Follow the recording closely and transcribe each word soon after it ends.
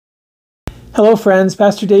Hello friends,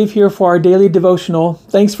 Pastor Dave here for our daily devotional.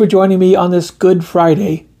 Thanks for joining me on this Good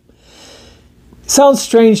Friday. It sounds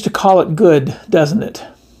strange to call it good, doesn't it?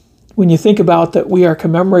 When you think about that we are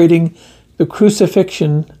commemorating the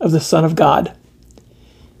crucifixion of the Son of God.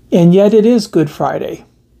 And yet it is Good Friday.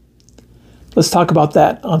 Let's talk about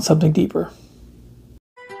that on Something Deeper.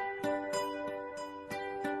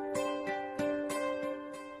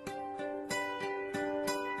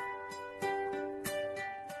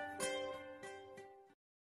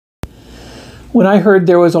 When I heard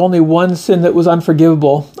there was only one sin that was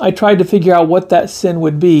unforgivable, I tried to figure out what that sin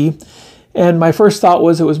would be, and my first thought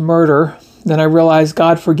was it was murder. Then I realized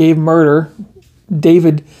God forgave murder.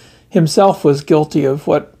 David himself was guilty of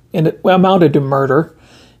what amounted to murder,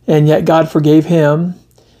 and yet God forgave him.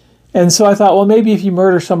 And so I thought, well, maybe if you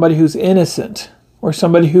murder somebody who's innocent or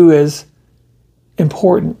somebody who is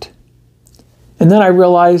important. And then I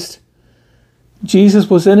realized Jesus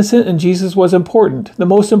was innocent and Jesus was important, the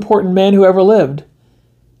most important man who ever lived.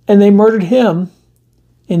 And they murdered him,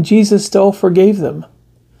 and Jesus still forgave them.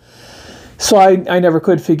 So I never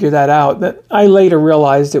could figure that out. That I later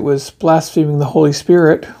realized it was blaspheming the Holy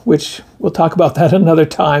Spirit, which we'll talk about that another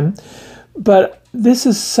time. But this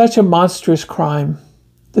is such a monstrous crime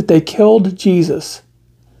that they killed Jesus,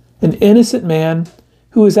 an innocent man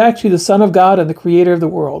who is actually the Son of God and the Creator of the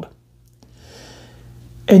world.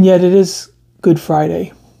 And yet it is Good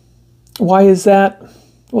Friday. Why is that?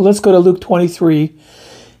 Well, let's go to Luke 23.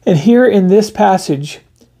 And here in this passage,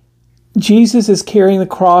 Jesus is carrying the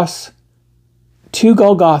cross to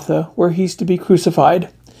Golgotha, where he's to be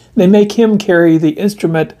crucified. They make him carry the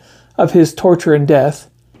instrument of his torture and death,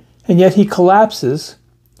 and yet he collapses.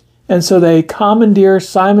 And so they commandeer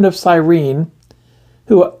Simon of Cyrene,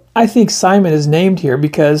 who I think Simon is named here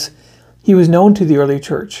because he was known to the early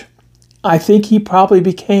church. I think he probably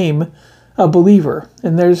became a believer,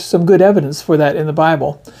 and there's some good evidence for that in the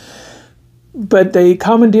Bible. But they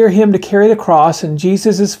commandeer him to carry the cross, and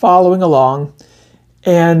Jesus is following along,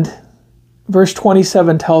 and verse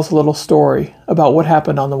 27 tells a little story about what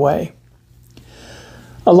happened on the way.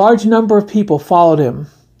 A large number of people followed him,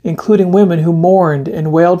 including women who mourned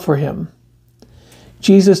and wailed for him.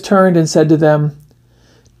 Jesus turned and said to them,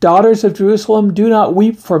 "Daughters of Jerusalem, do not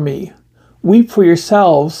weep for me. Weep for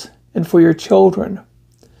yourselves and for your children.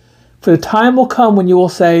 For the time will come when you will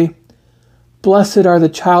say, 'Blessed are the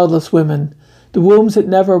childless women, the wombs that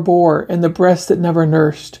never bore, and the breasts that never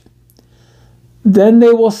nursed.' Then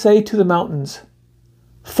they will say to the mountains,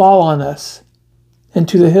 'Fall on us,' and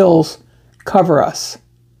to the hills, 'Cover us.'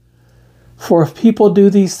 For if people do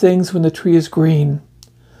these things when the tree is green,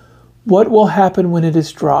 what will happen when it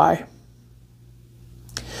is dry?"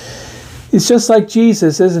 It's just like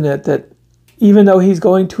Jesus, isn't it? That even though he's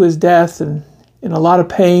going to his death and in a lot of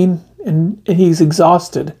pain and he's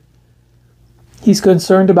exhausted, he's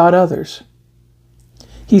concerned about others.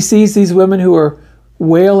 He sees these women who are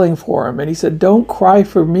wailing for him, and he said, "Don't cry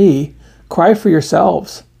for me, cry for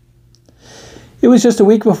yourselves." It was just a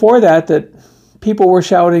week before that people were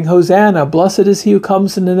shouting, "Hosanna, blessed is he who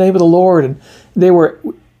comes in the name of the Lord," and they were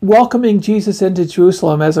welcoming Jesus into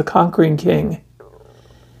Jerusalem as a conquering king.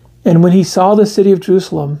 And when he saw the city of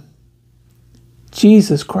Jerusalem,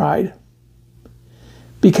 Jesus cried,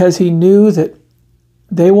 because he knew that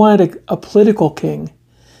they wanted a political king.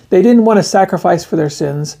 They didn't want to sacrifice for their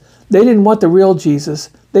sins. They didn't want the real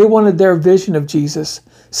Jesus. They wanted their vision of Jesus,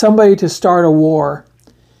 somebody to start a war.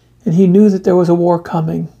 And he knew that there was a war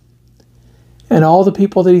coming. And all the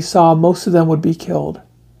people that he saw, most of them would be killed.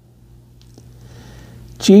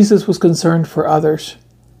 Jesus was concerned for others,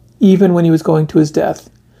 even when he was going to his death.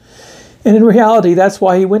 And in reality, that's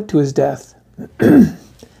why he went to his death.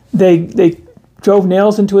 They drove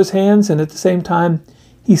nails into his hands, and at the same time,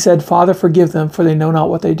 he said, "Father, forgive them, for they know not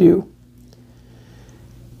what they do."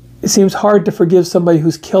 It seems hard to forgive somebody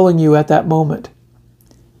who's killing you at that moment.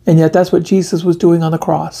 And yet that's what Jesus was doing on the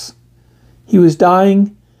cross. He was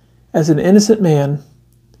dying as an innocent man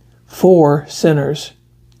for sinners.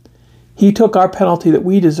 He took our penalty that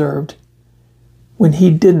we deserved when he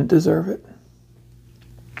didn't deserve it.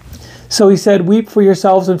 So he said, "Weep for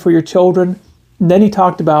yourselves and for your children." And then he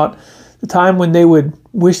talked about the time when they would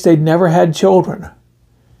wish they'd never had children.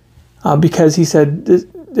 Because he said,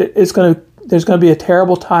 there's going to be a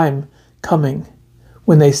terrible time coming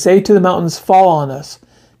when they say to the mountains, "Fall on us,"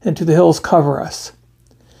 and to the hills, "Cover us."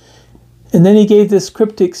 And then he gave this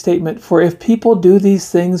cryptic statement, "For if people do these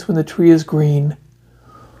things when the tree is green,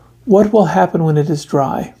 what will happen when it is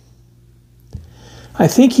dry?" I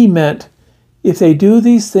think he meant, if they do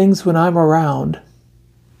these things when I'm around,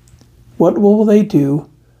 what will they do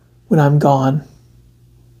when I'm gone?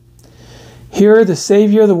 Here, the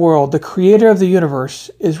Savior of the world, the Creator of the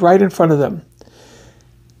universe, is right in front of them.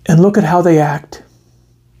 And look at how they act.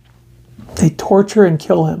 They torture and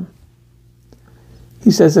kill him.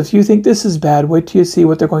 He says, if you think this is bad, wait till you see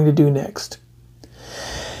what they're going to do next.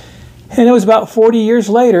 And it was about 40 years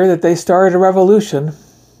later that they started a revolution,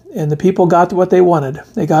 and the people got what they wanted.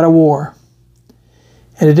 They got a war.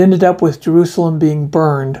 And it ended up with Jerusalem being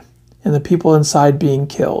burned and the people inside being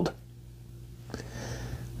killed.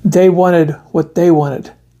 They wanted what they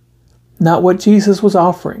wanted, not what Jesus was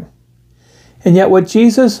offering. And yet what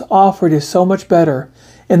Jesus offered is so much better.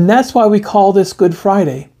 And that's why we call this Good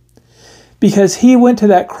Friday. Because he went to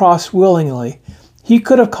that cross willingly. He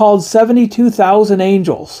could have called 72,000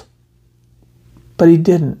 angels, but he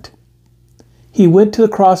didn't. He went to the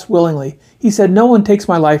cross willingly. He said, no one takes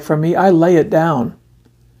my life from me. I lay it down.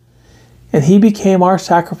 And he became our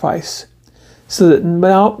sacrifice so that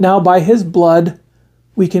now by his blood,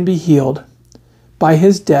 we can be healed. By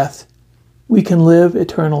his death, we can live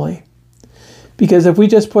eternally. Because if we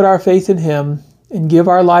just put our faith in him and give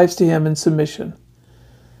our lives to him in submission,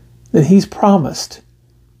 then he's promised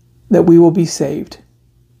that we will be saved,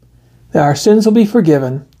 that our sins will be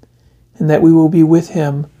forgiven, and that we will be with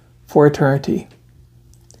him for eternity.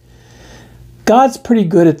 God's pretty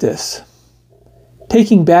good at this,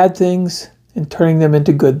 taking bad things and turning them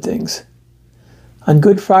into good things. On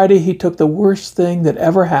Good Friday, he took the worst thing that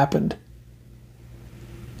ever happened,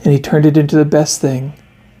 and he turned it into the best thing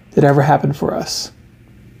that ever happened for us.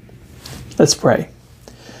 Let's pray.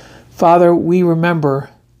 Father, we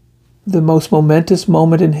remember the most momentous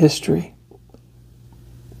moment in history,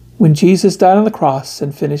 when Jesus died on the cross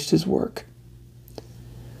and finished his work.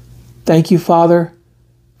 Thank you, Father,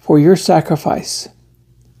 for your sacrifice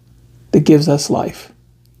that gives us life.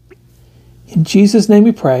 In Jesus' name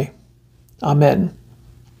we pray. Amen.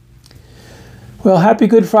 Well, happy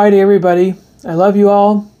Good Friday, everybody. I love you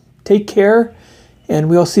all. Take care, and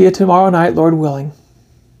we'll see you tomorrow night, Lord willing.